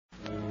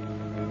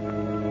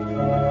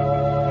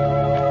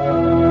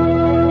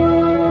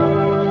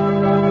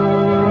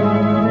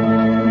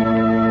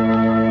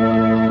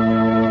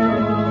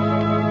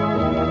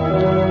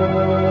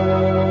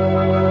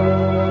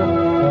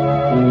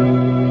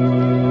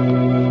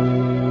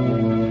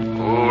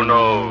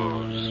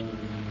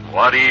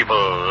what evil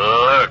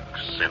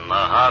lurks in the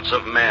hearts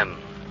of men.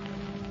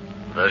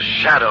 The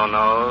Shadow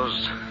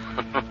knows.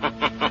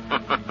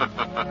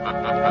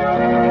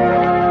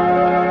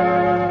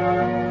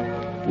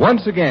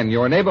 Once again,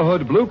 your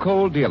neighborhood blue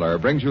coal dealer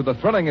brings you the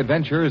thrilling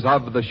adventures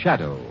of The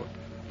Shadow,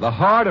 the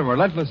hard and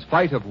relentless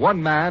fight of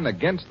one man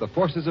against the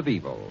forces of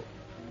evil.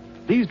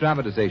 These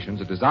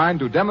dramatizations are designed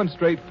to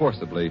demonstrate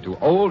forcibly to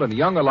old and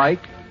young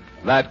alike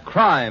that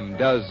crime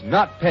does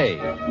not pay.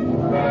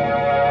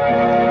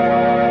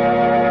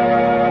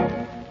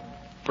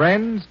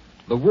 Friends,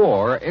 the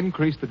war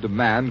increased the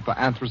demand for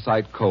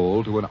anthracite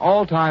coal to an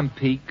all-time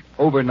peak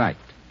overnight.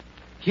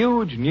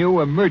 Huge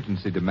new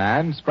emergency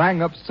demand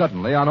sprang up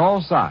suddenly on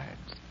all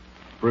sides.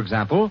 For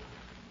example,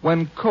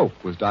 when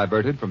coke was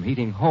diverted from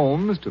heating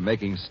homes to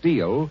making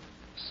steel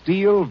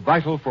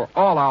vital for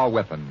all our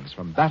weapons,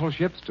 from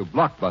battleships to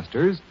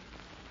blockbusters,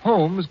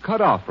 homes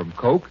cut off from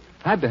coke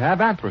had to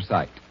have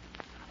anthracite.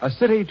 A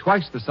city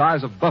twice the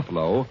size of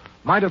Buffalo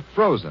might have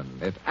frozen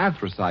if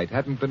anthracite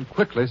hadn't been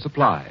quickly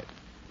supplied.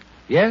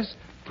 Yes,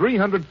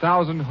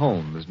 300,000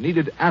 homes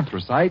needed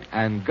anthracite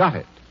and got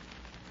it.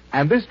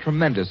 And this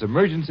tremendous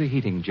emergency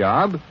heating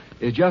job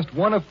is just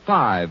one of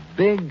 5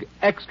 big,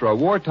 extra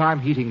wartime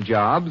heating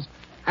jobs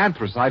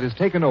anthracite has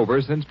taken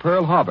over since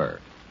Pearl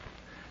Harbor.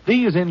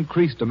 These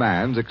increased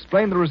demands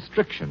explain the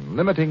restriction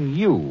limiting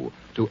you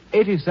to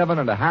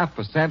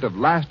 87.5% of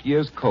last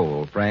year's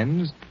coal,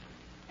 friends.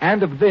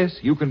 And of this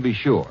you can be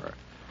sure.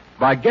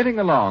 By getting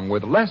along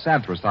with less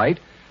anthracite,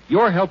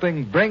 you're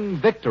helping bring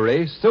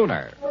victory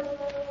sooner.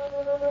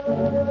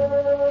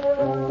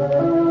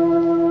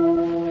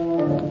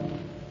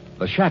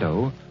 The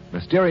Shadow,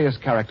 mysterious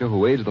character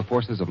who aids the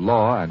forces of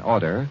law and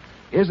order,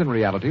 is in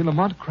reality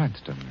Lamont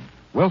Cranston,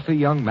 wealthy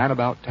young man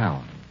about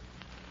town.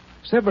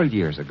 Several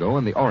years ago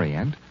in the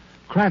Orient,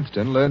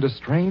 Cranston learned a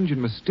strange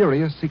and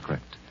mysterious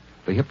secret,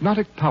 the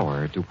hypnotic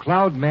power to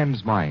cloud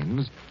men's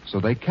minds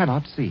so they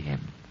cannot see him.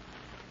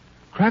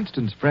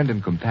 Cranston's friend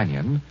and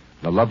companion,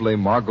 the lovely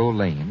Margot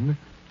Lane,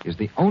 is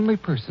the only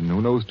person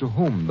who knows to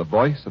whom the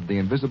voice of the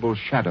invisible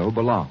Shadow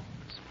belongs.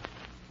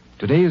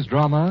 Today's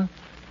drama,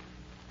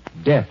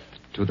 Death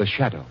to the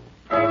Shadow.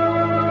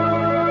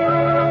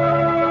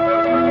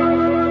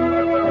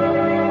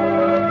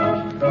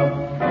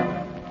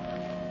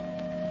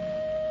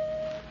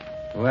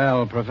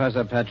 Well,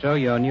 Professor Petro,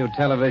 your new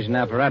television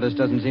apparatus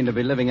doesn't seem to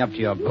be living up to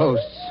your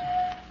boasts.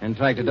 In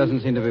fact, it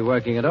doesn't seem to be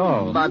working at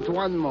all. But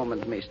one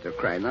moment, Mr.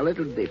 Crane. A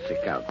little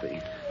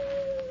difficulty.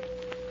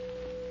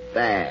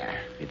 There.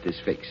 It is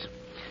fixed.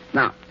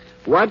 Now,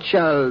 what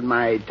shall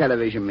my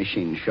television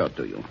machine show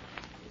to you?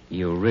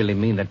 You really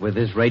mean that with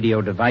this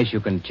radio device you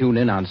can tune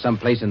in on some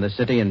place in the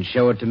city and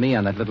show it to me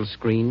on that little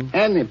screen?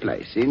 Any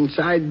place.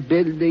 Inside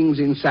buildings,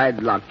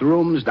 inside locked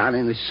rooms, down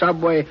in the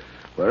subway.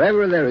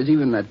 Wherever there is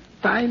even a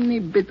tiny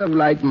bit of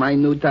light, my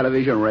new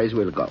television rays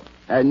will go.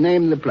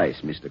 Name the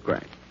place, Mr.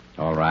 Crane.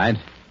 All right.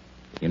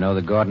 You know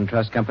the Gordon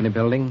Trust Company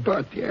building?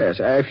 But, yes,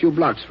 a few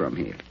blocks from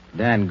here.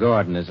 Dan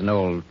Gordon is an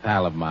old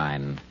pal of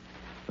mine.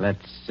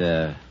 Let's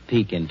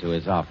peek into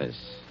his office.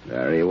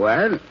 Very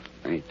well.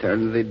 I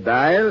turn the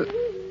dial.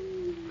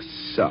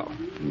 So.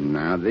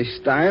 Now this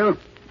dial.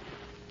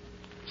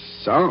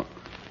 So.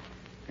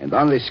 And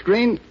on the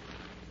screen...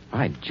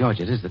 By George,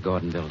 it is the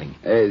Gordon building.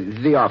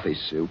 The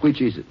office. Which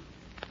is it?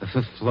 The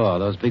 5th floor,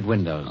 those big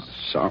windows.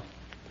 So.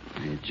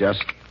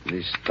 Adjust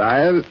this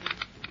dial.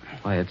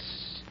 Why,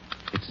 it's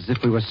as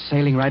if we were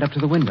sailing right up to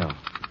the window.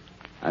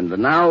 And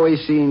now we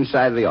see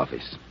inside the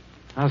office.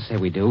 I'll say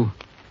we do.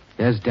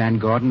 There's Dan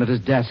Gordon at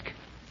his desk,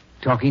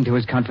 talking to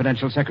his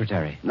confidential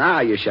secretary. Now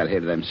you shall hear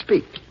them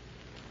speak.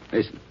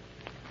 Listen.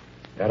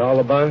 Got all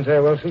the bonds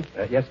there, Wilson?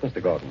 Yes,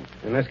 Mr. Gordon.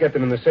 And let's get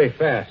them in the safe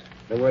fast.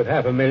 They're worth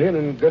 $500,000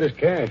 and good as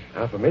cash.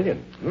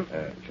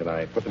 $500,000? Should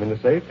I put them in the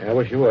safe? I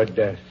wish you would.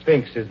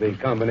 Sphinx is the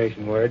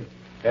combination word.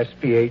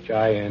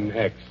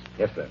 S-P-H-I-N-X.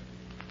 Yes, sir.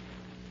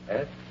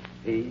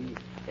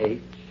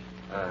 S-P-H-I-N-X.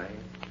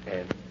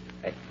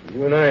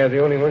 You and I are the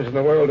only ones in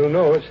the world who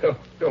know it, so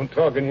don't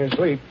talk in your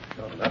sleep.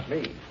 No, not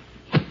me.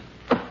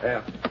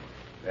 There.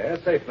 They're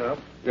safe now.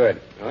 Good.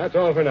 Well, that's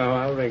all for now.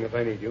 I'll ring if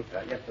I need you.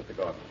 Yes, Mr.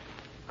 Gordon.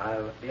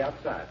 I'll be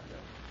outside.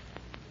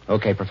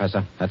 Okay,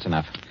 Professor. That's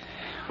enough.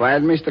 Well,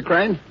 Mr.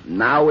 Crane,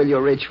 now will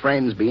your rich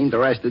friends be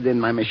interested in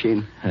my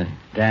machine?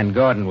 Dan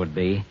Gordon would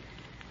be.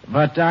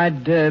 But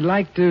I'd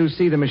like to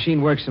see the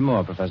machine work some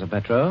more, Professor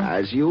Petro.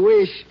 As you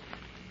wish.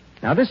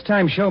 Now, this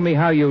time, show me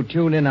how you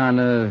tune in on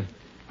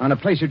a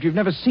place that you've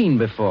never seen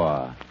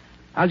before.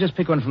 I'll just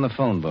pick one from the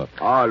phone book.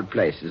 All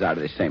places are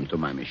the same to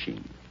my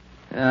machine.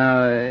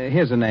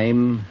 Here's a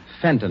name.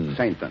 Fenton.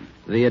 Fenton.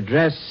 The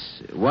address,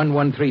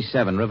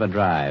 1137 River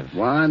Drive.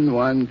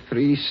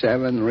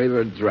 1137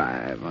 River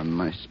Drive. On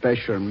my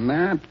special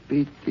map,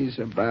 it is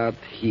about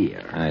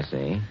here. I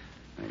see.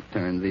 I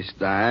turn this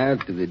dial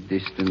to the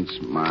distance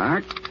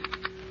marked.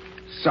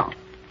 So.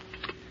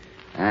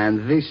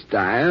 And this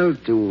dial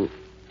to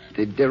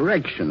the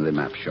direction the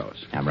map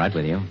shows. I'm right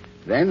with you.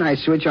 Then I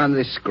switch on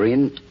the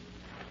screen,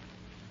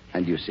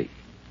 and you see.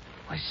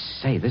 I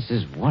say, this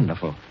is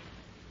wonderful.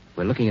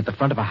 We're looking at the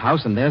front of a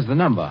house, and there's the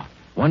number.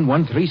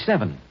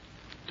 1137.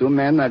 2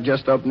 men are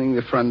just opening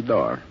the front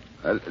door.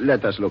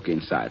 Let us look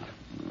inside.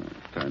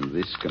 Turn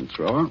this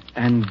control.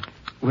 And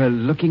we're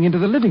looking into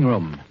the living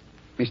room.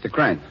 Mr.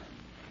 Crane,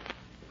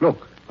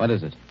 look. What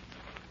is it?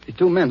 The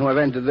 2 men who have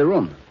entered the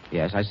room.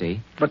 Yes, I see.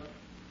 But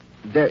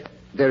there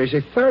is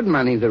a 3rd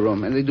man in the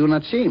room, and they do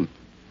not see him.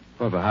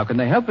 Well, but how can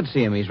they help but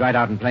see him? He's right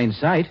out in plain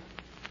sight.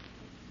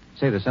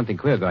 Say, there's something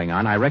queer going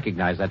on. I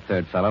recognize that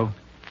 3rd fellow.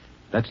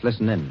 Let's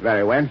listen in.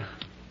 Very well.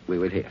 We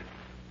will hear.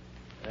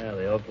 Well,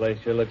 the old place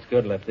sure looks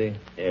good, Lefty.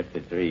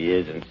 After 3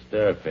 years in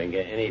stir, Finger,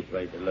 any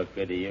place will look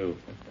good to you.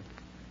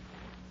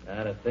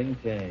 Not a thing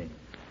changed.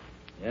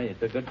 Yeah, you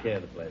took good care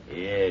of the place.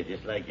 Yeah,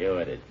 just like you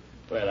ordered.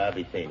 Well, I'll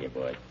be seeing you,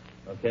 boys.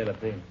 Okay,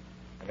 Lefty.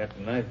 I got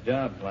some nice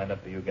jobs lined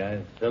up for you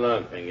guys. So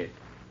long, Finger.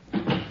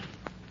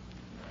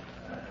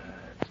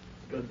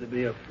 Good to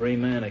be a free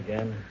man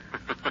again.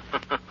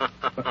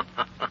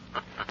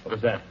 What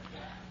was that?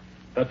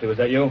 Lefty, was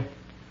that you?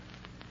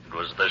 It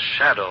was the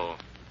Shadow.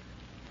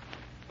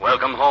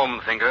 Welcome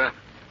home, Finger.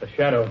 The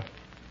Shadow.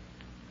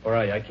 Where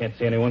are you? I can't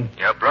see anyone.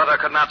 Your brother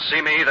could not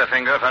see me either,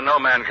 Finger, for no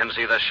man can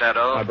see the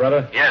Shadow. My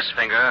brother? Yes,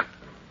 Finger.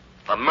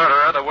 The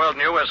murderer the world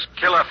knew as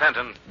Killer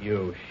Fenton.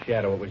 You,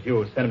 Shadow. It was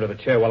you who sent him to the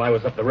chair while I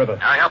was up the river.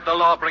 I helped the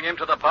law bring him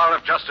to the bar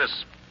of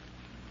justice.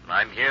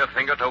 I'm here,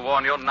 Finger, to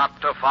warn you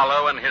not to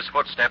follow in his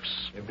footsteps.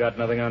 You've got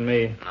nothing on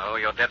me. No,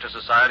 your debt to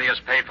society is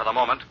paid for the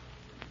moment.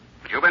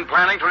 But you've been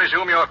planning to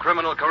resume your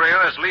criminal career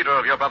as leader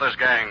of your brother's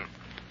gang.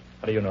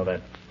 How do you know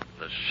that?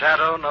 The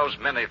Shadow knows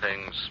many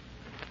things.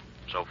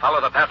 So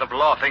follow the path of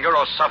law, Finger,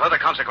 or suffer the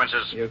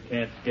consequences. You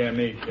can't scare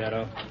me,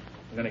 Shadow.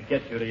 I'm going to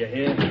get you, do you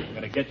hear? I'm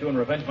going to get you and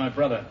revenge my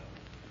brother.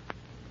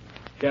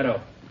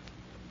 Shadow,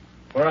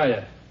 where are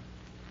you?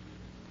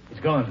 He's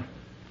gone.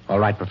 All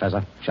right,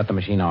 Professor. Shut the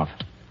machine off.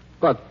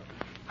 But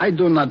I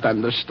do not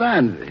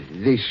understand.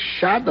 This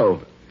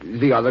Shadow,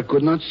 the other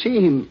could not see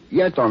him,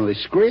 yet on the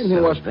screen he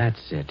was...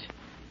 That's it.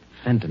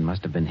 Fenton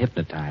must have been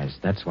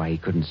hypnotized. That's why he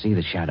couldn't see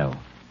the Shadow.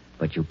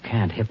 But you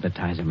can't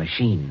hypnotize a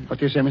machine. What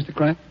do you say, Mr.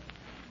 Crane?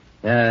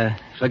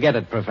 Forget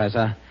it,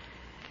 Professor.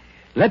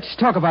 Let's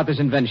talk about this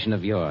invention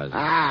of yours.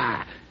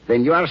 Ah,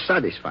 then you are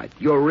satisfied.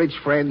 Your rich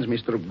friends,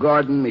 Mr.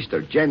 Gordon,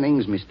 Mr.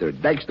 Jennings, Mr.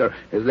 Dexter,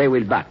 they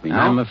will back me, no?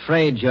 I'm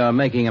afraid you're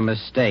making a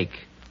mistake.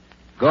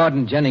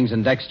 Gordon, Jennings,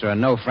 and Dexter are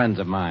no friends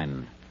of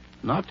mine.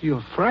 Not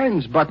your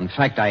friends, but... In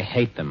fact, I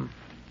hate them.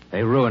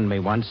 They ruined me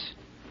once,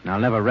 and I'll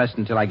never rest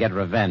until I get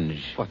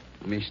revenge. But,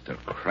 Mr.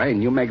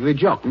 Crane, you make the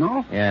joke,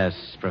 no? Yes,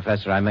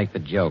 Professor, I make the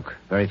joke.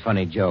 Very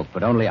funny joke,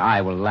 but only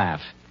I will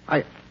laugh.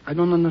 I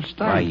don't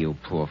understand. Why, you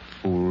poor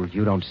fool,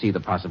 you don't see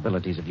the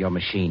possibilities of your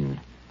machine.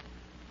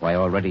 Why,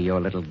 already your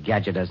little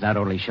gadget has not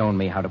only shown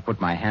me how to put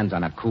my hands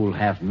on a cool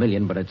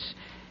 $500,000, but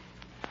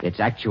it's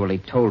actually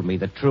told me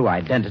the true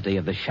identity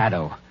of the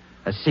Shadow.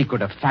 A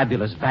secret of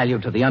fabulous value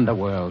to the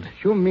underworld.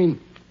 You mean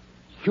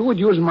you would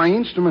use my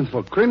instrument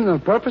for criminal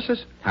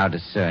purposes? How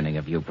discerning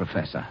of you,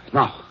 Professor.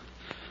 No,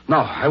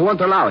 I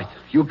won't allow it.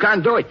 You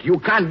can't do it. You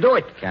can't do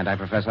it. Can't I,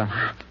 Professor?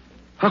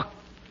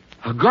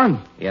 A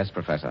gun? Yes,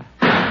 Professor.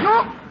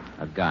 No.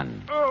 A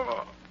gun.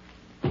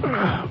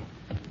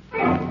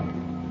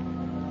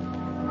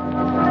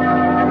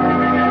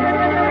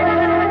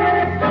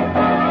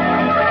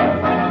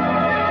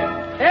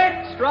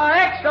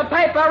 Extra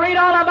paper. Read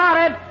all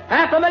about it.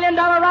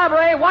 $500,000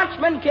 robbery.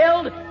 Watchman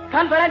killed.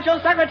 Confidential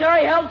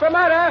secretary held for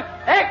murder.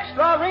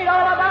 Extra. Read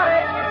all about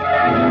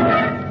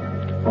it.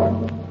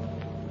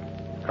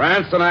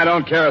 Cranston, I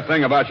don't care a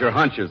thing about your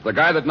hunches. The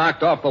guy that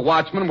knocked off the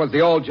watchman was the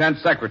old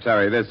gent's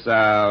secretary, this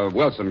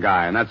Wilson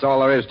guy, and that's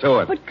all there is to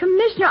it. But,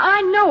 Commissioner,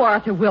 I know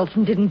Arthur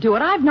Wilson didn't do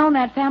it. I've known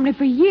that family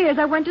for years.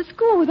 I went to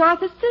school with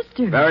Arthur's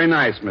sister. Very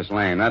nice, Miss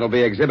Lane. That'll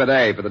be Exhibit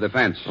A for the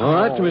defense. All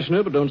right,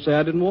 Commissioner, but don't say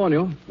I didn't warn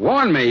you.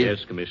 Warn me?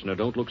 Yes, Commissioner.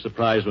 Don't look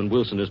surprised when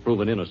Wilson is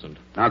proven innocent.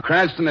 Now,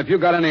 Cranston, if you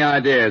got any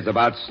ideas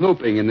about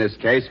snooping in this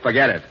case,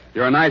 forget it.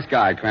 You're a nice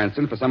guy,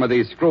 Cranston, for some of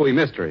these screwy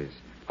mysteries.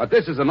 But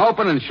this is an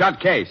open and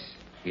shut case.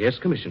 Yes,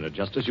 Commissioner,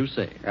 just as you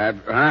say.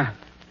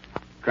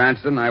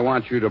 Cranston, I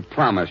want you to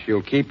promise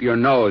you'll keep your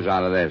nose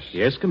out of this.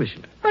 Yes,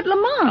 Commissioner. But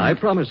Lamont. I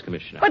promise,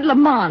 Commissioner. But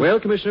Lamont. Well,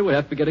 Commissioner, we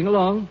have to be getting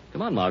along.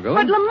 Come on, Margot.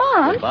 But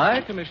Lamont.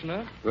 Goodbye,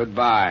 Commissioner.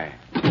 Goodbye.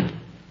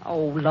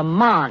 Oh,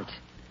 Lamont.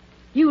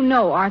 You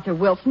know Arthur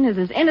Wilson is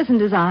as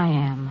innocent as I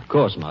am. Of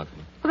course, Margot.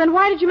 Well, then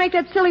why did you make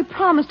that silly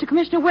promise to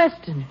Commissioner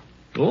Weston?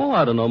 Oh,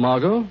 I don't know,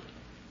 Margot.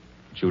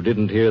 But you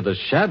didn't hear the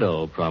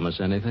Shadow promise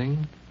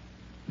anything,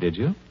 did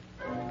you?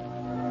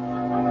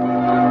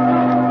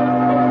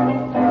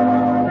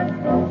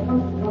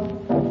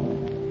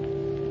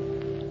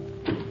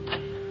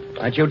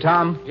 That you,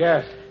 Tom?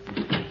 Yes.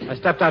 I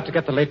stepped out to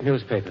get the late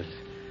newspapers.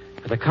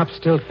 But the cops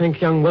still think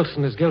young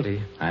Wilson is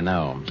guilty. I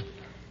know.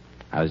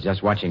 I was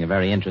just watching a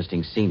very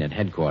interesting scene at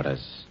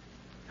headquarters.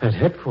 At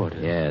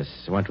headquarters? Yes.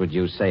 What would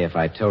you say if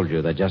I told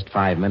you that just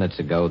 5 minutes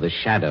ago the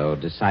Shadow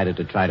decided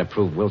to try to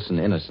prove Wilson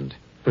innocent?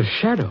 The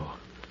Shadow?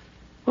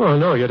 Oh,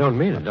 no, you don't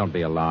mean it. Don't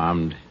be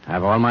alarmed. I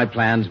have all my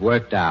plans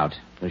worked out.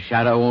 The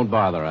Shadow won't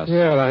bother us.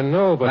 Yeah, I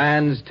know, but...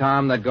 Plans,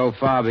 Tom, that go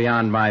far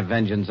beyond my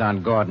vengeance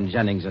on Gordon,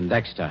 Jennings, and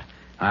Dexter.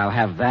 I'll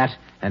have that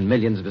and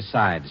millions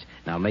besides.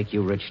 And I'll make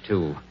you rich,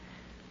 too.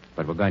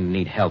 But we're going to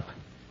need help.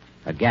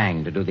 A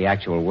gang to do the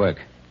actual work.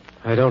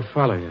 I don't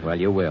follow you. Well,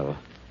 you will.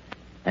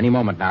 Any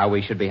moment now,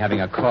 we should be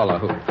having a caller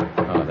who...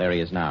 Oh, there he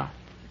is now.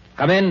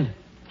 Come in.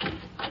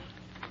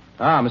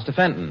 Ah, Mr.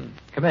 Fenton.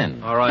 Come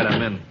in. All right,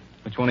 I'm in.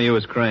 Which one of you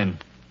is Crane?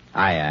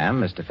 I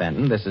am, Mr.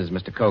 Fenton. This is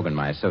Mr. Cogan,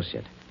 my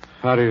associate.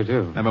 How do you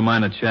do? Never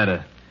mind the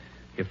chatter.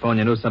 Your phone,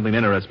 you knew something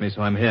interests me,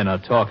 so I'm here. Now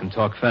talk and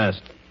talk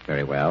fast.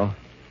 Very well.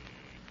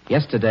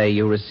 Yesterday,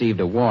 you received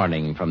a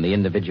warning from the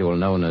individual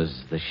known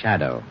as the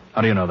Shadow.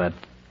 How do you know that?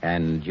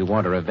 And you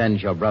want to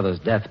revenge your brother's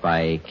death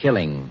by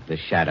killing the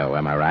Shadow,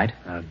 am I right?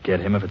 I'll get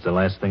him if it's the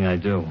last thing I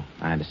do.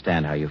 I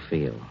understand how you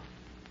feel.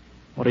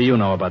 What do you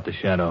know about the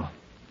Shadow?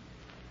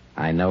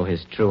 I know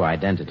his true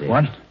identity.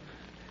 What?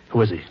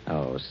 Who is he?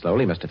 Oh,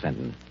 slowly, Mr.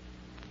 Fenton.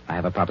 I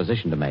have a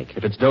proposition to make.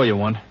 If it's dough you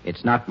want.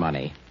 It's not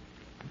money.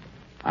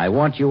 I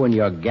want you and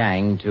your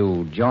gang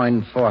to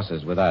join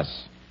forces with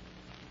us.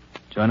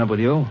 Join up with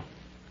you?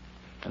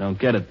 I don't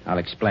get it. I'll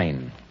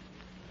explain.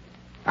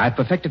 I've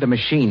perfected a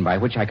machine by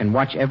which I can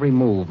watch every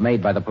move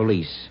made by the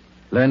police,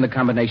 learn the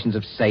combinations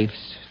of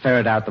safes,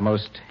 ferret out the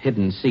most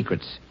hidden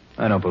secrets.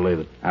 I don't believe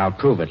it. I'll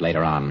prove it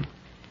later on.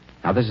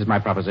 Now, this is my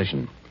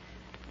proposition.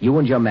 You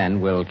and your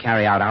men will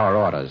carry out our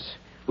orders.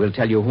 We'll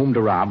tell you whom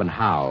to rob and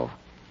how.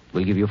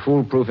 We'll give you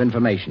foolproof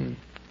information.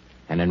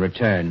 And in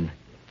return,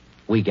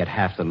 we get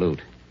half the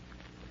loot.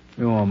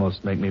 You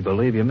almost make me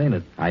believe you mean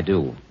it. I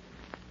do.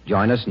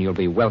 Join us and you'll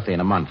be wealthy in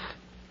a month.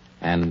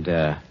 And,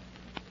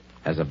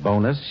 as a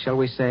bonus, shall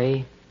we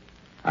say,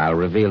 I'll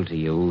reveal to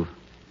you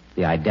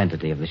the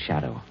identity of the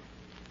Shadow.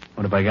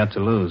 What have I got to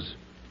lose?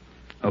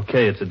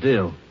 Okay, it's a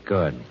deal.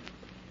 Good.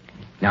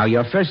 Now,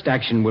 your first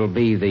action will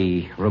be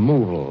the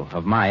removal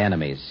of my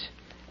enemies.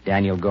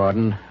 Daniel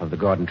Gordon of the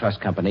Gordon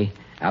Trust Company,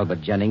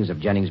 Albert Jennings of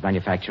Jennings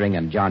Manufacturing,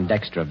 and John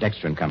Dexter of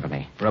Dexter &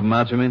 Company. Rub 'em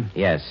out, you mean?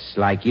 Yes,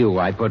 like you,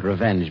 I put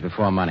revenge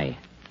before money.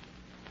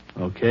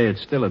 Okay,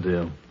 it's still a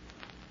deal.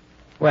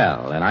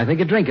 Well, then I think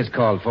a drink is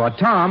called for.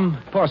 Tom,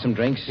 pour some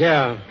drinks.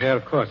 Yeah,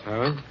 of course,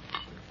 Howard.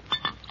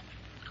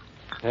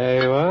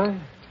 There you are.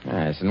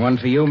 Yes, and one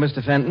for you,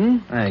 Mr.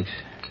 Fenton. Thanks.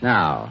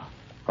 Now,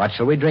 what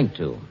shall we drink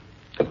to?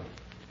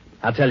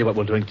 I'll tell you what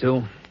we'll drink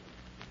to.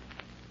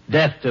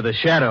 Death to the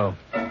Shadow.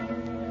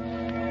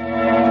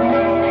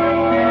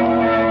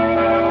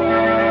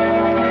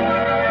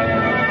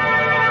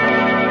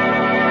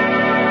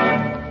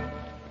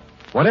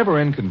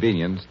 Whatever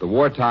inconvenience the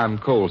wartime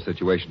coal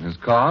situation has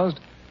caused,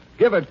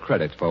 give it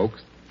credit,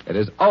 folks. It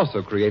has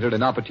also created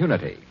an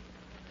opportunity.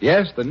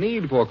 Yes, the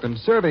need for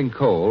conserving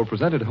coal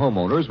presented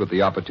homeowners with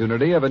the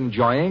opportunity of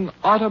enjoying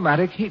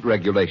automatic heat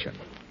regulation.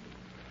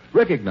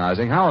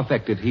 Recognizing how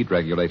effective heat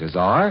regulators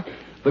are,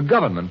 the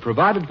government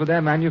provided for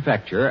their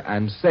manufacture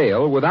and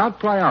sale without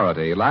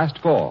priority last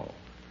fall.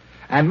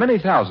 And many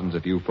thousands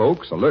of you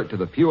folks, alert to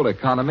the fuel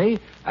economy,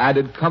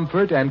 added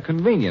comfort, and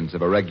convenience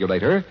of a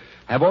regulator,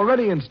 have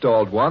already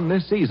installed one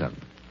this season.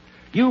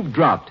 You've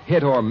dropped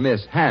hit or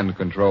miss hand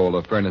control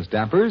of furnace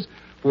dampers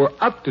for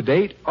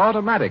up-to-date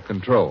automatic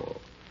control.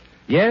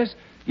 Yes,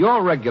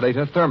 your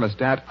regulator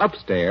thermostat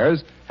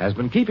upstairs has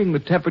been keeping the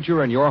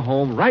temperature in your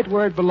home right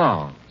where it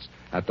belongs,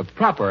 at the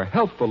proper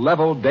healthful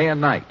level day and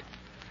night,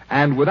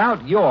 and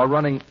without your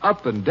running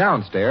up and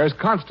downstairs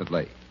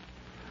constantly.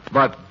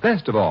 But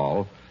best of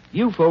all,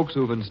 you folks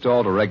who've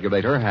installed a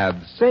regulator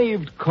have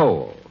saved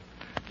coal.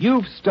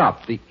 You've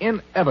stopped the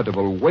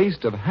inevitable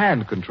waste of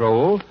hand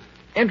control,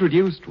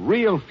 introduced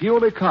real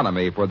fuel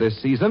economy for this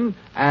season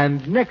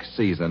and next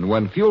season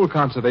when fuel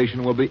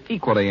conservation will be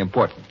equally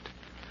important.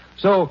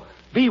 So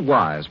be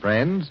wise,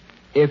 friends.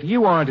 If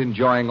you aren't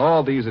enjoying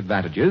all these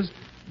advantages,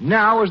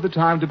 now is the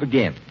time to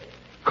begin.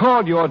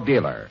 Call your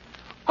dealer.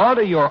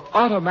 Order your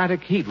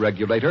automatic heat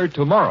regulator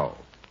tomorrow.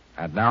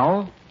 And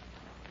now,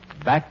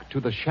 back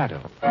to the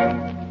Shadow.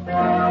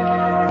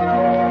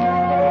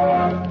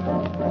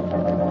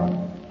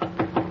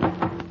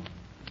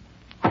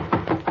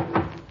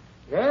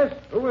 Yes?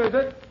 Who is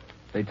it?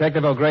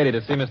 Detective O'Grady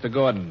to see Mr.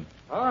 Gordon.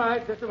 All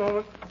right, just a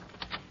moment.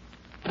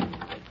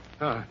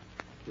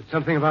 Is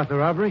something about the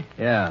robbery?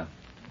 Yeah.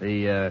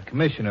 The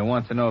commissioner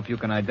wants to know if you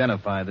can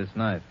identify this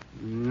knife.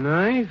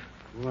 Knife?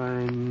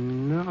 Why,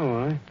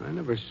 no. I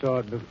never saw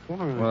it before.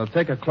 Well,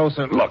 take a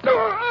closer look.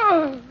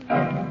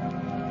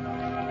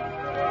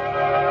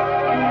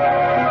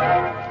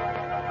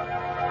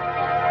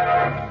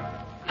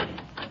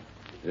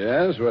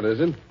 Yes, what is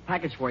it?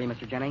 Package for you,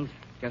 Mr. Jennings.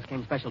 Just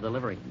came special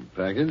delivery.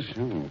 Package?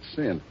 Oh, let's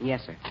see it.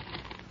 Yes,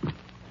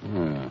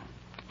 sir.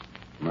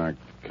 Marked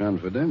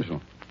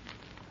confidential.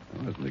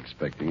 I wasn't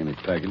expecting any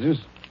packages.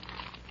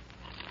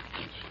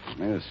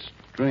 This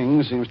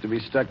string seems to be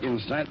stuck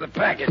inside the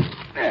package.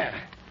 There.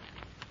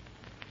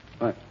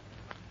 What?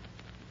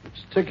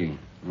 It's ticking.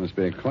 It must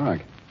be a clock.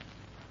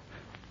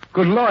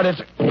 Good Lord,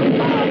 it's...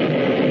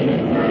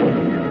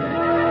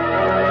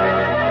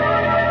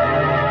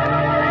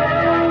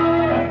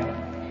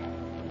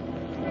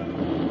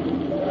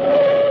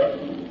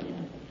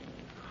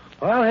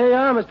 Well, here you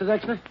are, Mr.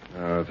 Dexter.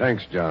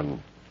 Thanks,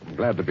 John. I'm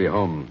glad to be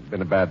home.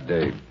 Been a bad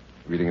day.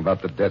 reading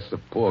about the deaths of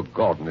poor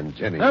Gordon and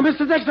Jenny.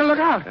 Mr. Dexter, look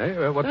out.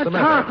 Hey, what's That the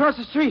car matter? across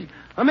the street.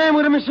 A man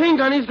with a machine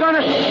gun. He's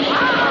gonna...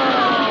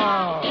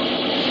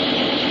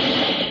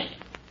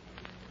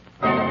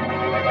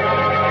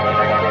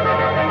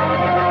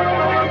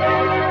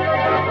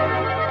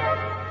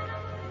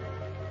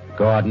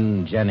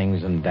 Gordon,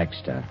 Jennings, and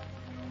Dexter.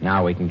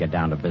 Now we can get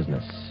down to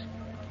business.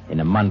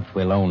 In a month,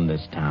 we'll own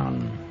this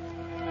town.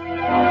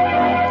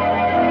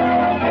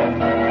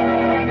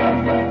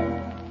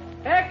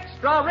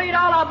 Extra, read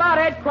all about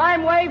it.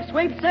 Crime wave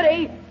sweep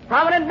city.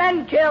 Prominent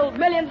men killed.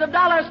 Millions of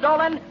dollars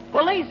stolen.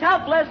 Police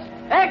helpless.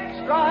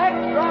 Extra,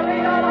 extra,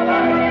 read all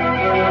about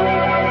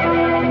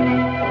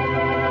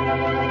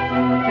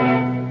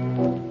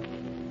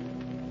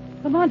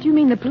it. Lamont, you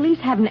mean the police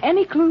haven't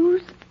any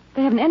clues?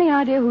 They haven't any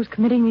idea who's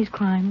committing these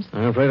crimes?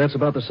 I'm afraid that's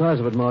about the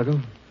size of it, Margot.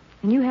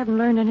 And you haven't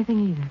learned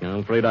anything either? I'm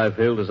afraid I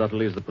failed as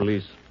utterly as the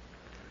police.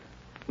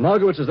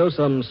 Margot, it's as though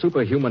some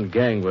superhuman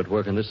gang were at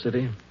work in this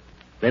city.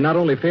 They not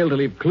only fail to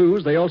leave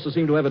clues, they also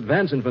seem to have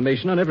advance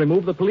information on every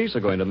move the police are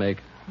going to make.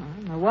 Oh,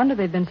 no wonder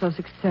they've been so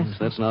successful. Yes,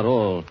 that's not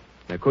all.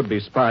 There could be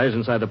spies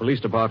inside the police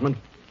department.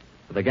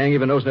 But the gang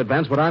even knows in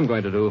advance what I'm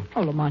going to do.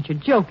 Oh, Lamont, you're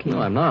joking.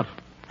 No, I'm not.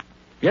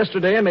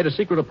 Yesterday, I made a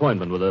secret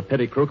appointment with a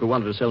petty crook who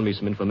wanted to sell me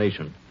some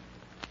information.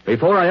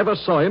 Before I ever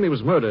saw him, he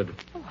was murdered.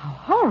 Oh, how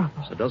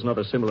horrible. A dozen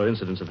other similar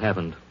incidents have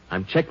happened.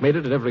 I'm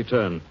checkmated at every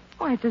turn.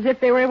 Why, it's as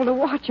if they were able to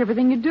watch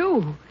everything you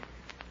do.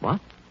 What?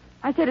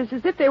 I said it's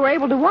as if they were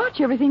able to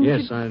watch everything you do.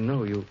 Yes, I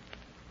know. You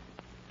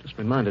just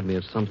reminded me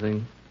of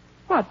something.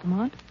 What,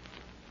 Lamont?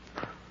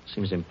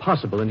 Seems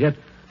impossible, and yet...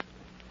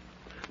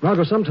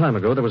 Margot, some time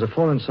ago, there was a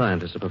foreign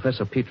scientist, a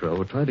Professor Petro,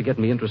 who tried to get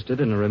me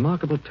interested in a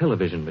remarkable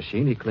television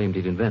machine he claimed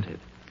he'd invented.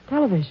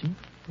 Television?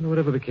 I wonder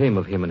whatever became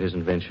of him and his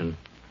invention.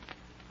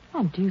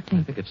 Oh, do you I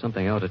think... think it's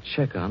something I ought to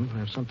check on. I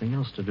have something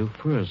else to do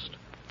first.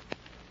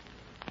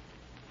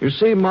 You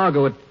see,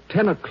 Margot, at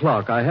 10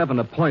 o'clock, I have an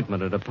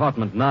appointment at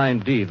Apartment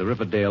 9D, the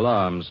Riverdale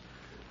Arms.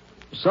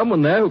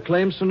 Someone there who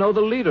claims to know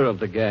the leader of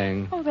the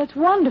gang. Oh, that's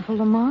wonderful,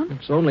 Lamont.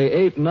 It's only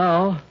 8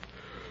 now.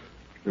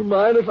 You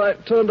mind if I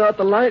turned out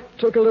the light,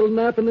 took a little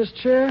nap in this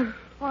chair?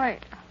 Why,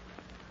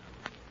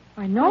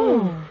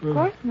 no, of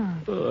course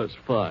not. Oh, that's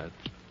fine.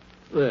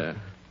 There.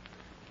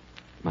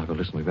 Margot,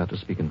 listen, we've got to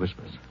speak in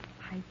whispers.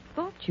 I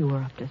thought you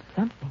were up to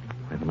something, I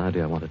Lamont. have an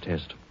idea I want to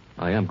test.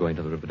 I am going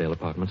to the Riverdale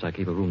Apartments. I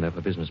keep a room there for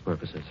business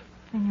purposes.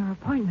 And your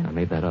appointment. I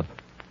made that up.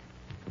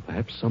 But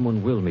perhaps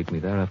someone will meet me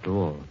there after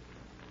all.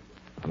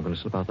 I'm going to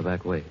slip out the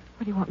back way.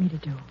 What do you want me to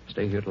do?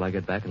 Stay here till I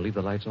get back and leave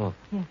the lights off.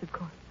 Yes, of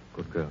course.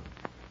 Good girl.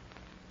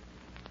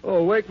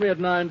 Oh, wake me at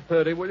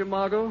 9:30, will you,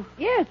 Margot?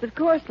 Yes, of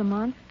course,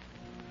 Lamont.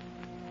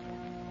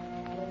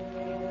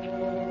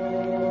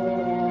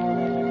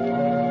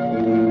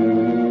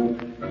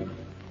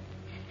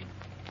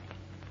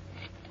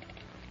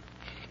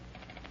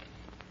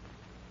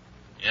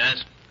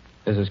 Yes?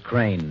 This is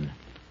Crane.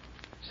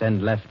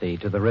 Send Lefty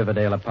to the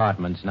Riverdale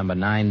Apartments, number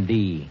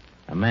 9D.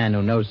 A man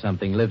who knows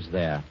something lives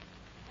there.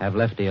 Have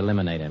Lefty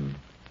eliminate him.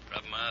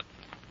 Rub him out.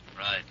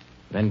 Right.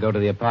 Then go to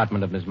the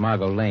apartment of Miss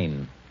Margot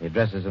Lane. The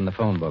address is in the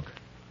phone book.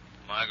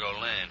 Margot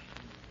Lane.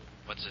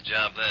 What's the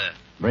job there?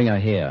 Bring her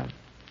here.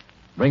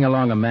 Bring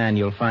along a man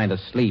you'll find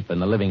asleep in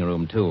the living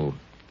room, too.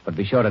 But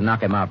be sure to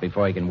knock him out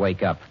before he can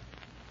wake up.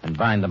 And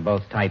bind them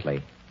both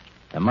tightly.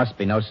 There must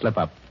be no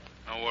slip-up.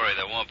 Don't worry,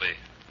 there won't be.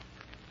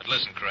 But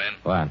listen, Crane.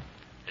 What?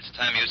 It's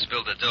time you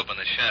spilled the dope in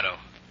the shadow.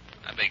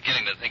 I'm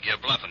beginning to think you're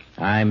bluffing.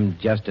 I'm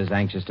just as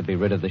anxious to be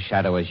rid of the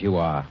shadow as you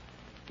are.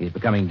 He's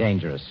becoming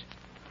dangerous.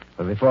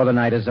 But before the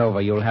night is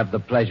over, you'll have the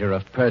pleasure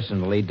of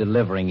personally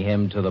delivering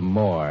him to the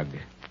morgue.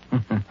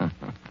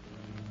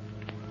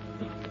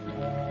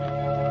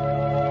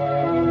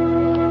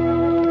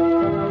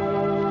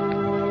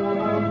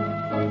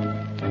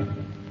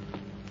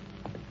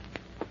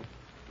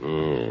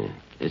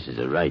 This is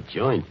the right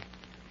joint.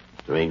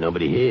 There ain't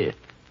nobody here.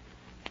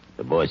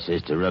 The boss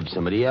says to rub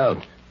somebody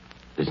out.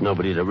 There's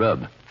nobody to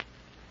rub.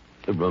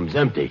 The room's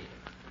empty.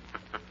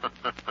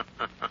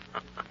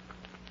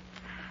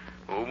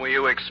 Whom were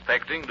you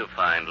expecting to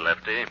find,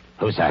 Lefty?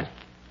 Who's that?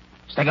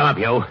 Stick 'em up,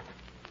 you.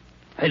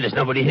 Hey, there's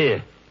nobody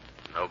here.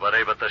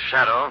 Nobody but the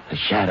shadow. The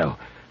shadow.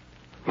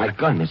 My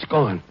gun is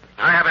gone.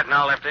 I have it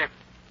now, Lefty.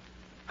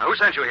 Now, who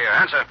sent you here?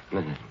 Answer.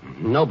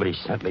 Nobody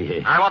sent me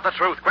here. I want the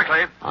truth,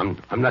 quickly. I'm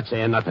not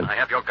saying nothing. I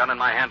have your gun in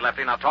my hand,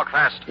 Lefty. Now talk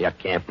fast. You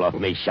can't bluff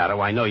me, Shadow.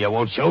 I know you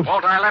won't shoot.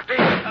 Won't I, Lefty?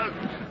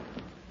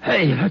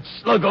 Hey, that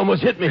slug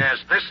almost hit me. Yes,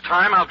 this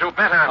time I'll do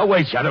better. Oh,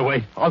 wait, Shadow,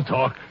 wait. I'll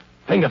talk.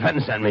 Finger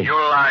Fenton sent me. You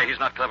lie. He's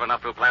not clever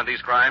enough to plan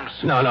these crimes.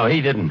 No,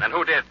 he didn't. Then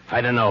who did?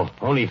 I don't know.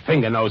 Only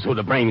Finger knows who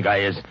the brain guy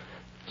is.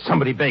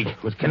 Somebody big,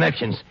 with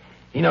connections.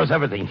 He knows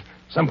everything.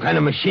 Some kind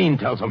of machine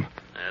tells him.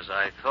 As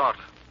I thought.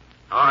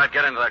 All right,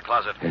 get into that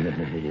closet.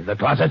 The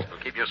closet? We'll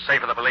keep you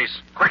safe of the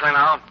police. Quickly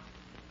now.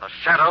 The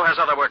shadow has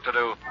other work to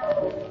do.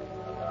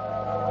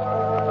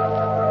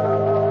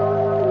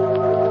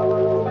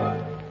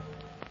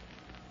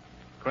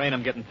 Crane,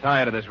 I'm getting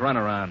tired of this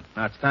runaround.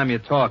 Now it's time you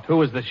talked.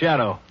 Who is the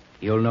shadow?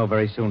 You'll know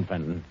very soon,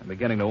 Fenton. I'm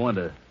beginning to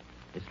wonder.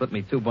 They slipped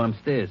me 2 bum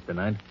steers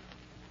tonight.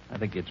 I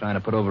think you're trying to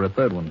put over a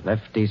third one.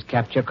 Lefty's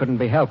capture couldn't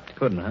be helped.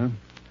 Couldn't, huh?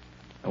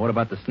 Now, what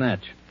about the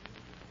snatch?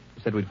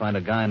 You said we'd find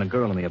a guy and a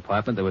girl in the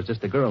apartment. There was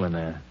just a girl in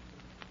there.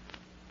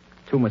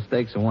 2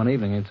 mistakes in one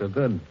evening ain't so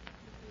good.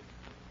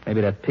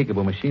 Maybe that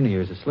peekaboo machine of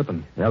yours is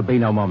slipping. There'll be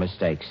no more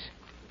mistakes.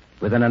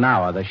 Within an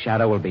hour, the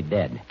Shadow will be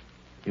dead.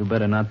 You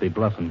better not be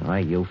bluffing. Why,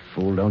 you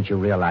fool, don't you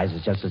realize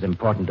it's just as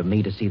important to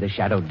me to see the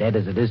Shadow dead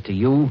as it is to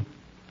you?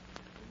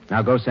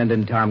 Now go send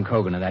in Tom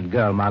Cogan and that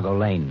girl, Margot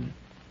Lane.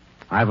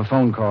 I have a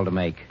phone call to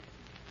make.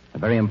 A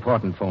very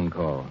important phone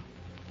call.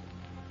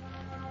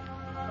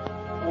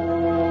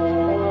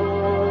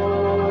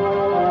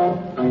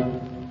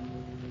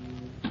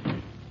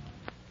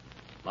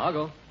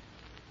 Margot?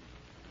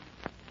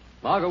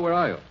 Margot, where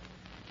are you?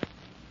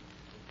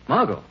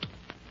 Margot?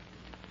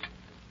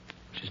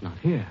 She's not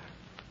here.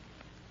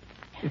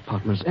 The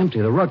apartment's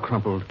empty. The rug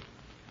crumpled.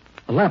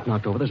 The lamp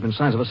knocked over. There's been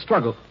signs of a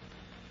struggle.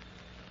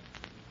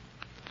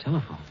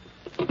 Telephone.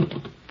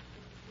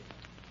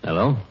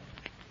 Hello?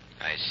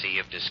 I see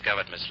you've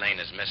discovered Miss Lane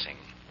is missing.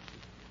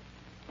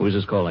 Who's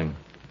this calling?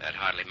 That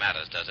hardly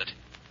matters, does it?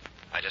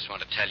 I just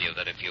want to tell you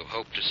that if you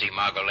hope to see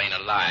Margot Lane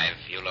alive,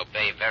 you'll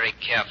obey very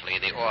carefully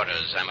the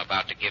orders I'm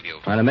about to give you.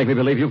 Trying to make me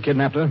believe you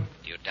kidnapped her?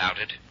 You doubt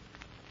it?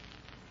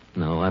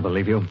 No, I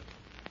believe you.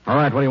 All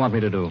right, what do you want me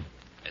to do?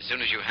 As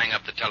soon as you hang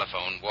up the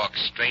telephone, walk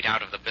straight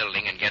out of the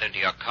building and get into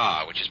your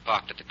car, which is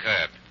parked at the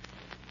curb.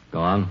 Go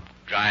on.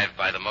 Drive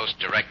by the most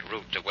direct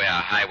route to where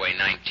Highway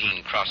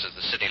 19 crosses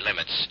the city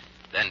limits.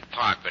 Then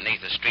park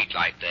beneath a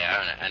streetlight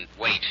there and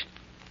wait.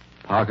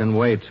 Park and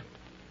wait.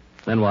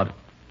 Then what?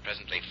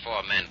 Presently,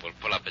 4 men will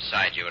pull up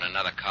beside you in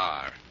another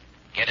car.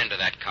 Get into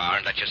that car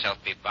and let yourself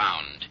be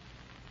bound.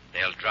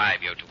 They'll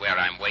drive you to where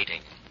I'm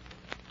waiting.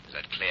 Is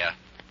that clear?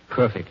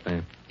 Perfect,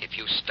 babe. If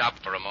you stop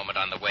for a moment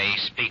on the way,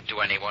 speak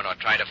to anyone, or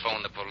try to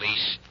phone the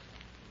police,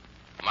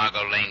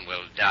 Margot Lane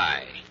will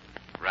die.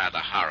 Rather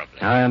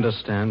horribly. I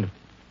understand.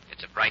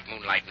 It's a bright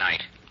moonlight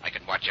night. I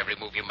can watch every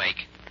move you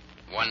make.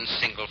 One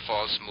single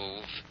false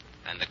move,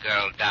 and the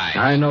girl dies.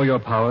 I know your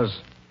powers.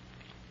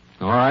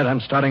 All right, I'm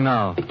starting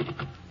now.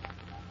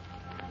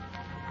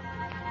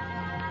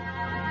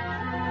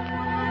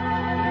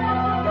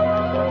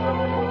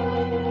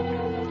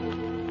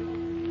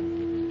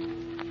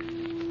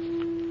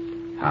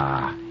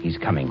 Ah, he's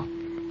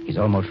coming. He's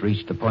almost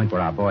reached the point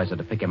where our boys are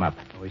to pick him up.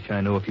 I wish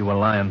I knew if you were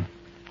lying.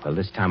 Well,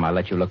 this time I'll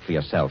let you look for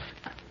yourself.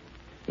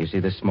 You see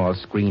this small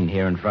screen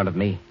here in front of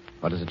me?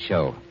 What does it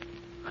show?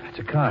 It's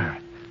a car.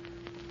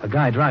 A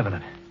guy driving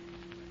it.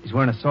 He's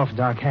wearing a soft,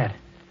 dark hat.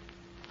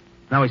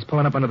 Now he's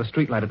pulling up under the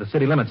streetlight at the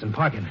city limits and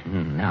parking.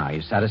 Now,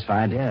 you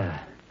satisfied? Yeah,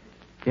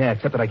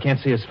 except that I can't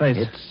see his face.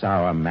 It's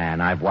our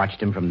man. I've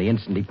watched him from the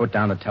instant he put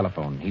down the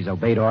telephone. He's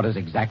obeyed orders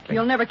exactly.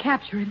 You'll never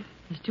capture him.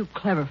 He's too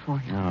clever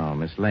for you. Oh,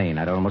 Miss Lane,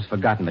 I'd almost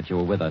forgotten that you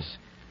were with us.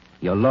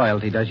 Your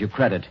loyalty does you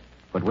credit,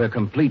 but we're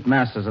complete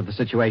masters of the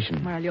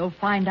situation. Well, you'll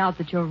find out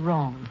that you're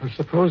wrong. Well,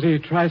 suppose he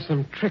tries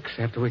some tricks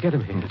after we get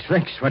him here.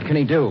 Tricks? What can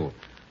he do?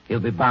 He'll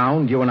be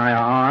bound, you and I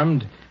are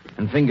armed,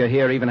 and Finger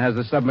here even has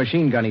the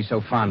submachine gun he's so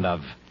fond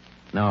of.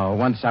 No,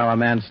 once our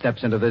man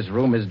steps into this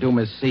room, his doom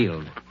is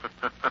sealed.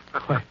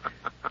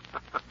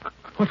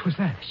 What was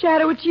that?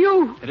 Shadow, it's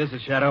you. It is a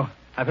Shadow.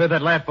 I've heard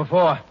that laugh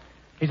before.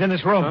 He's in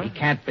this room. He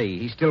can't be.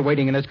 He's still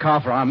waiting in his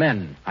car for our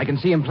men. I can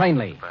see him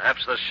plainly.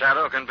 Perhaps the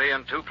Shadow can be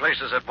in 2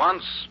 places at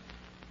once.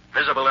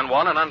 Visible in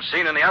one and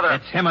unseen in the other.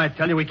 It's him, I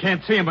tell you. We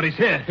can't see him, but he's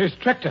here. He's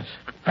tricked us.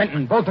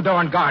 Fenton, bolt the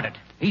door and guard it.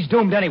 He's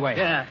doomed anyway.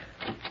 Yeah.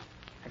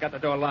 I got the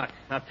door locked.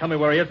 Now tell me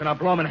where he is, and I'll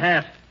blow him in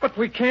half. But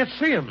we can't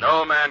see him.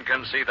 No man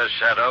can see the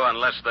Shadow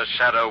unless the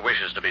Shadow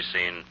wishes to be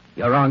seen.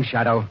 You're wrong,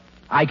 Shadow.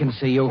 I can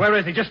see you. Where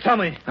is he? Just tell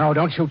me. No,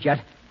 don't shoot yet.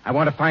 I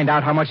want to find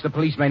out how much the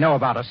police may know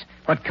about us.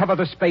 But cover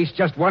the space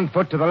just 1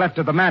 foot to the left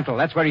of the mantel.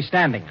 That's where he's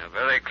standing. You're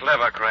very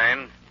clever,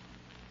 Crane.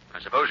 I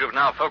suppose you've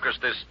now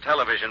focused this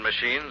television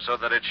machine so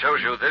that it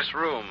shows you this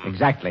room.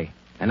 Exactly.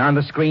 And on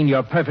the screen,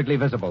 you're perfectly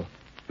visible.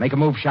 Make a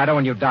move, Shadow,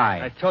 and you die.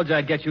 I told you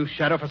I'd get you,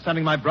 Shadow, for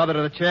sending my brother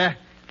to the chair.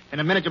 In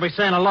a minute, you'll be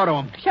saying hello to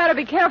him. Shadow,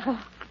 be careful.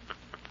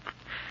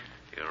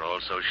 You're all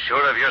so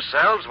sure of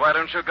yourselves. Why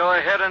don't you go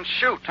ahead and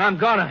shoot? I'm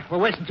gonna. We're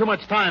wasting too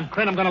much time.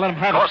 Crane, I'm gonna let him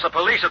have Of course, the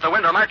police at the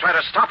window might try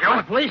to stop you.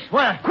 The police?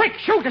 Where? Quick,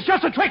 shoot! It's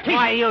just a trick.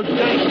 Why, you think?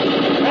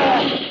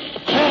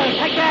 Hey,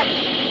 take that.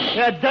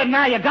 You're dead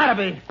now. You gotta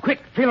be.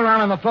 Quick, feel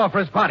around on the floor for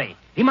his body.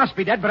 He must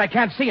be dead, but I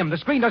can't see him. The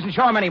screen doesn't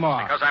show him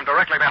anymore. Because I'm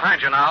directly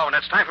behind you now, and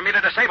it's time for me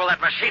to disable that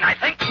machine, I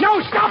think.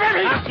 No, stop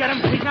him! I'll get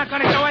him. He's not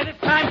gonna get away this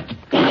time.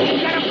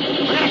 Get him.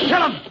 We're gonna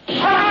kill him.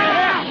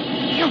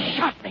 You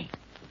shot me.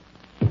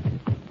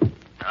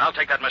 I'll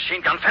take that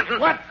machine gun, Fenton.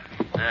 What?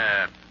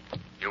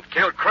 You've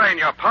killed Crane,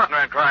 your partner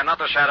in crime, not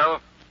the Shadow.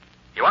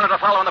 You wanted to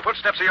follow in the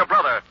footsteps of your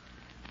brother.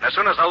 And as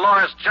soon as the law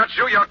has judged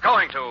you, you're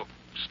going to.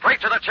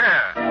 Straight to the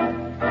chair.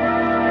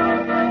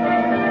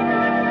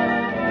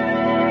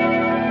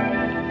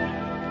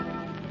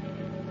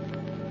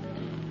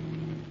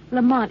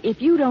 Lamont,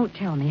 if you don't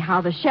tell me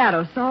how the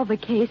Shadow solved the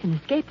case and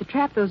escaped the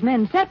trap those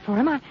men set for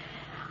him,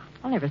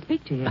 I'll never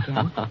speak to you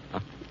again.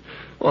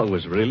 Well, it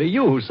was really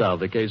you who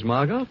solved the case,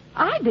 Margot.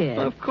 I did.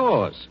 Of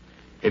course.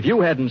 If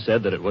you hadn't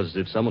said that it was as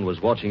if someone was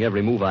watching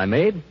every move I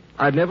made,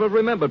 I'd never have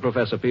remembered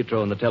Professor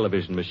Petro and the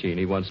television machine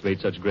he once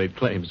made such great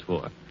claims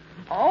for.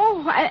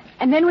 Oh,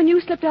 and then when you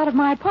slipped out of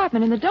my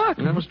apartment in the dark.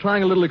 And I was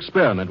trying a little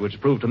experiment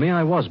which proved to me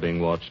I was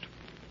being watched.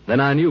 Then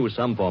I knew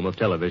some form of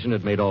television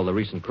had made all the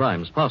recent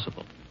crimes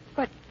possible.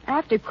 But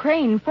after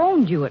Crane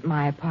phoned you at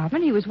my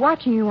apartment, he was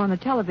watching you on the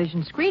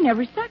television screen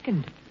every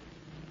second.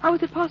 How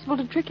was it possible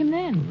to trick him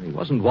then? He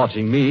wasn't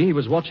watching me. He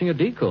was watching a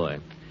decoy.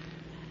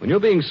 When you're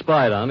being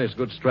spied on, it's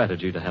good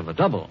strategy to have a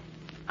double.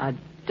 A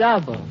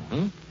double?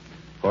 Mm-hmm.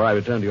 Before I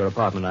returned to your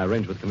apartment, I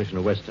arranged with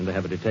Commissioner Weston to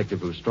have a detective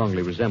who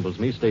strongly resembles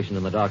me stationed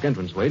in the dark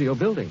entranceway to your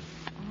building.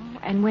 Oh,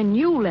 and when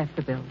you left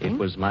the building? It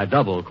was my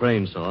double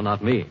Crane saw,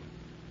 not me.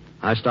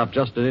 I stopped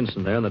just an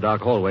instant there in the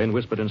dark hallway and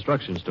whispered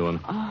instructions to him.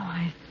 Oh,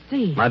 I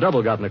see. My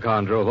double got in the car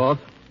and drove off.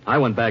 I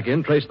went back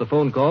in, traced the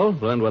phone call,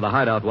 learned where the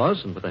hideout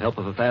was, and with the help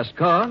of a fast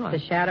car... The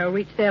shadow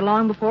reached there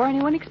long before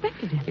anyone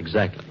expected it.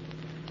 Exactly.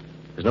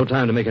 There's no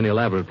time to make any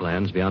elaborate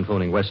plans beyond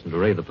phoning Weston to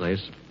raid the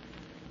place.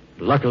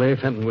 Luckily,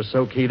 Fenton was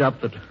so keyed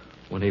up that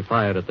when he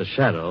fired at the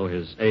shadow,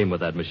 his aim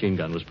with that machine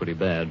gun was pretty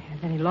bad.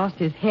 And then he lost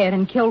his head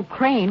and killed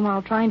Crane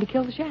while trying to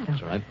kill the shadow.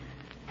 That's right.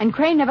 And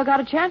Crane never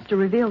got a chance to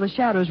reveal the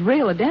shadow's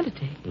real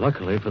identity.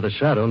 Luckily for the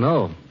shadow,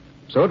 no.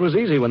 So it was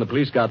easy when the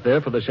police got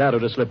there for the shadow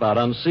to slip out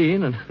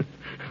unseen and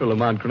for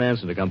Lamont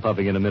Cranston to come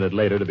puffing in a minute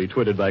later to be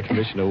twitted by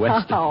Commissioner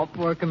Weston. Oh,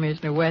 poor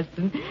Commissioner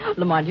Weston.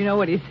 Lamont, you know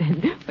what he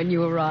said when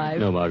you arrived?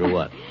 No, Margot,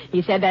 what?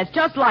 He said that's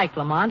just like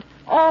Lamont.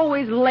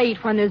 Always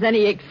late when there's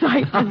any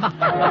excitement.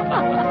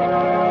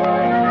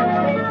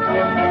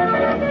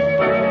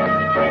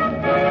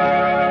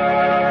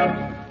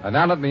 And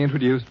now let me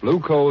introduce Blue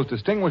Coal's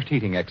distinguished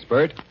heating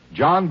expert,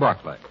 John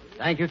Barclay.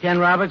 Thank you, Ken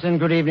Roberts, and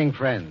good evening,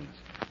 friends.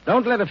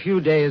 Don't let a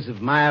few days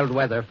of mild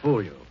weather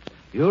fool you.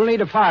 You'll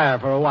need a fire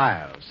for a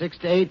while, 6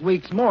 to 8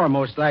 weeks more,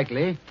 most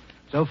likely.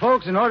 So,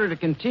 folks, in order to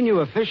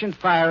continue efficient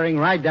firing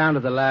right down to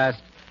the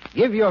last,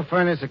 give your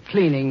furnace a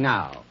cleaning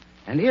now.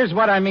 And here's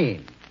what I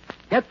mean.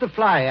 Get the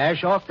fly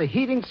ash off the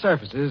heating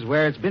surfaces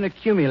where it's been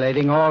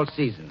accumulating all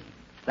season.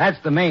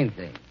 That's the main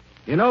thing.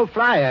 You know,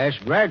 fly ash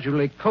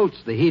gradually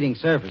coats the heating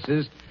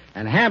surfaces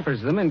and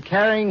hampers them in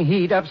carrying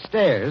heat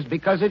upstairs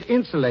because it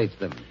insulates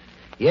them.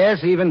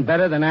 Yes, even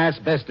better than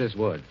asbestos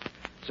would.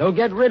 So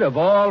get rid of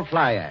all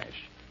fly ash.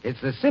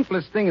 It's the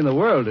simplest thing in the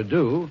world to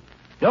do.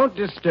 Don't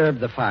disturb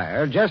the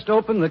fire. Just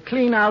open the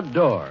clean-out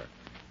door.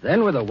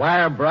 Then with a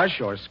wire brush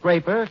or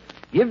scraper,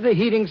 give the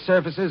heating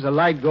surfaces a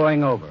light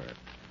going over.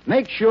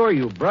 Make sure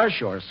you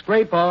brush or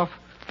scrape off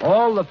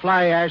all the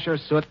fly ash or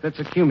soot that's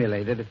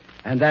accumulated,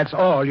 and that's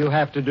all you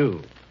have to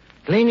do.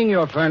 Cleaning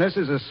your furnace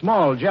is a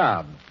small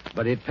job,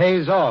 but it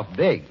pays off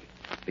big.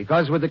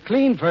 Because with a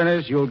clean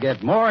furnace, you'll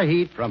get more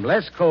heat from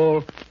less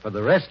coal for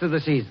the rest of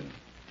the season.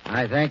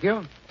 I thank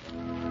you.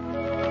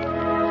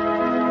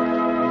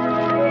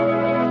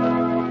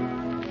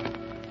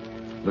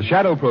 The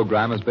Shadow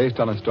program is based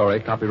on a story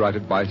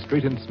copyrighted by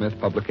Street and Smith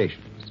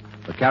Publications.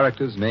 The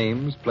characters,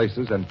 names,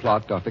 places, and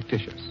plot are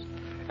fictitious.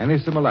 Any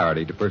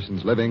similarity to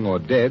persons living or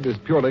dead is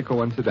purely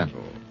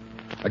coincidental.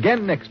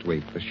 Again next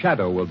week, The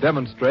Shadow will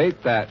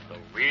demonstrate that the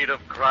weed of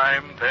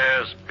crime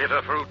bears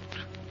bitter fruit.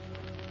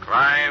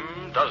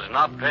 Crime does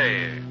not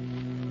pay.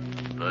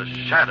 The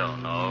Shadow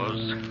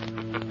knows.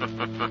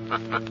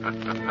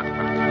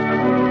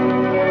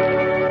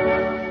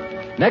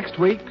 Next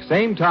week,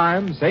 same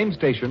time, same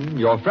station,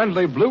 your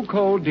friendly Blue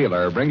Coal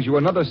dealer brings you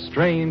another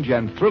strange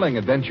and thrilling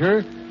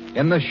adventure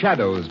in the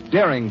Shadow's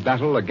daring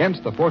battle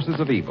against the forces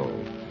of evil.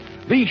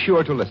 Be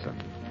sure to listen.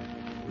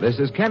 This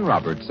is Ken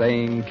Roberts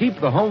saying, keep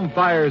the home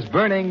fires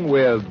burning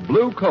with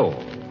Blue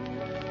Coal.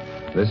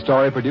 This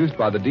story produced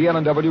by the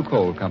DL&W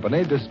Coal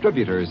Company,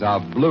 distributors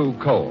of Blue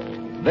Coal.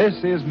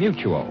 This is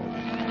Mutual.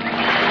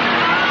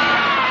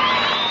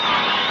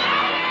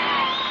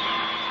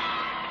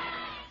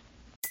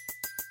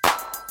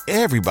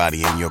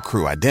 Everybody in your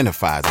crew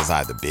identifies as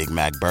either Big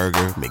Mac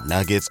Burger,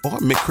 McNuggets, or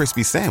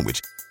McCrispy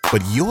Sandwich.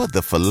 But you're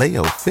the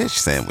Filet-O-Fish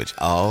Sandwich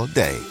all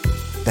day.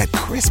 That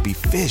crispy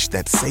fish,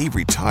 that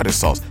savory tartar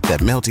sauce, that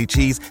melty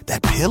cheese,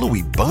 that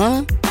pillowy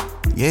bun.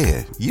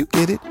 Yeah, you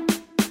get it.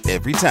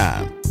 Every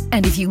time.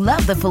 And if you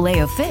love the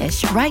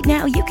Filet-O-Fish, right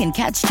now you can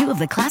catch two of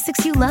the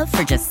classics you love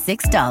for just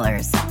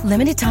 $6.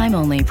 Limited time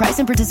only. Price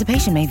and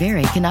participation may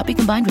vary. Cannot be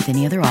combined with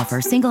any other offer.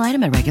 Single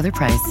item at regular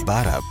price.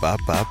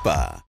 Ba-da-ba-ba-ba.